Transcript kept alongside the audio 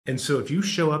And so if you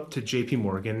show up to JP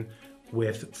Morgan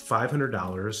with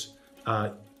 $500,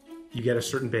 you get a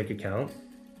certain bank account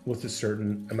with a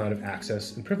certain amount of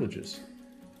access and privileges.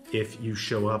 If you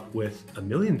show up with $1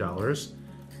 million,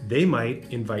 they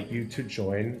might invite you to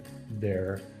join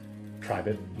their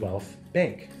private wealth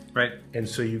bank. Right. And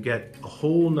so you get a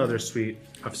whole nother suite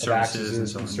Of services and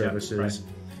so on. and services. Yeah, right.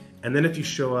 And then if you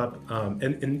show up,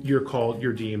 and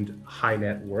you're deemed high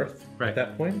net worth Right. at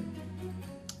that point.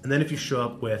 And then if you show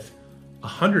up with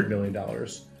 $100 million,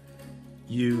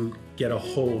 you get a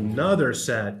whole nother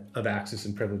set of access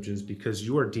and privileges because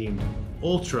you are deemed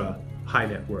ultra high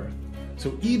net worth.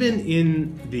 So even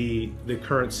in the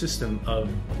current system of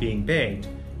being banked,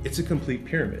 it's a complete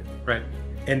pyramid. Right.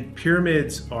 And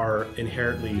pyramids are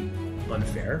inherently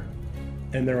unfair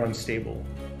and they're unstable.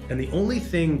 And the only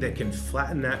thing that can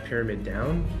flatten that pyramid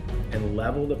down and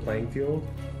level the playing field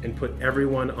and put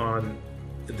everyone on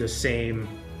the same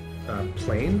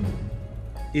plane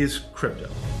is crypto.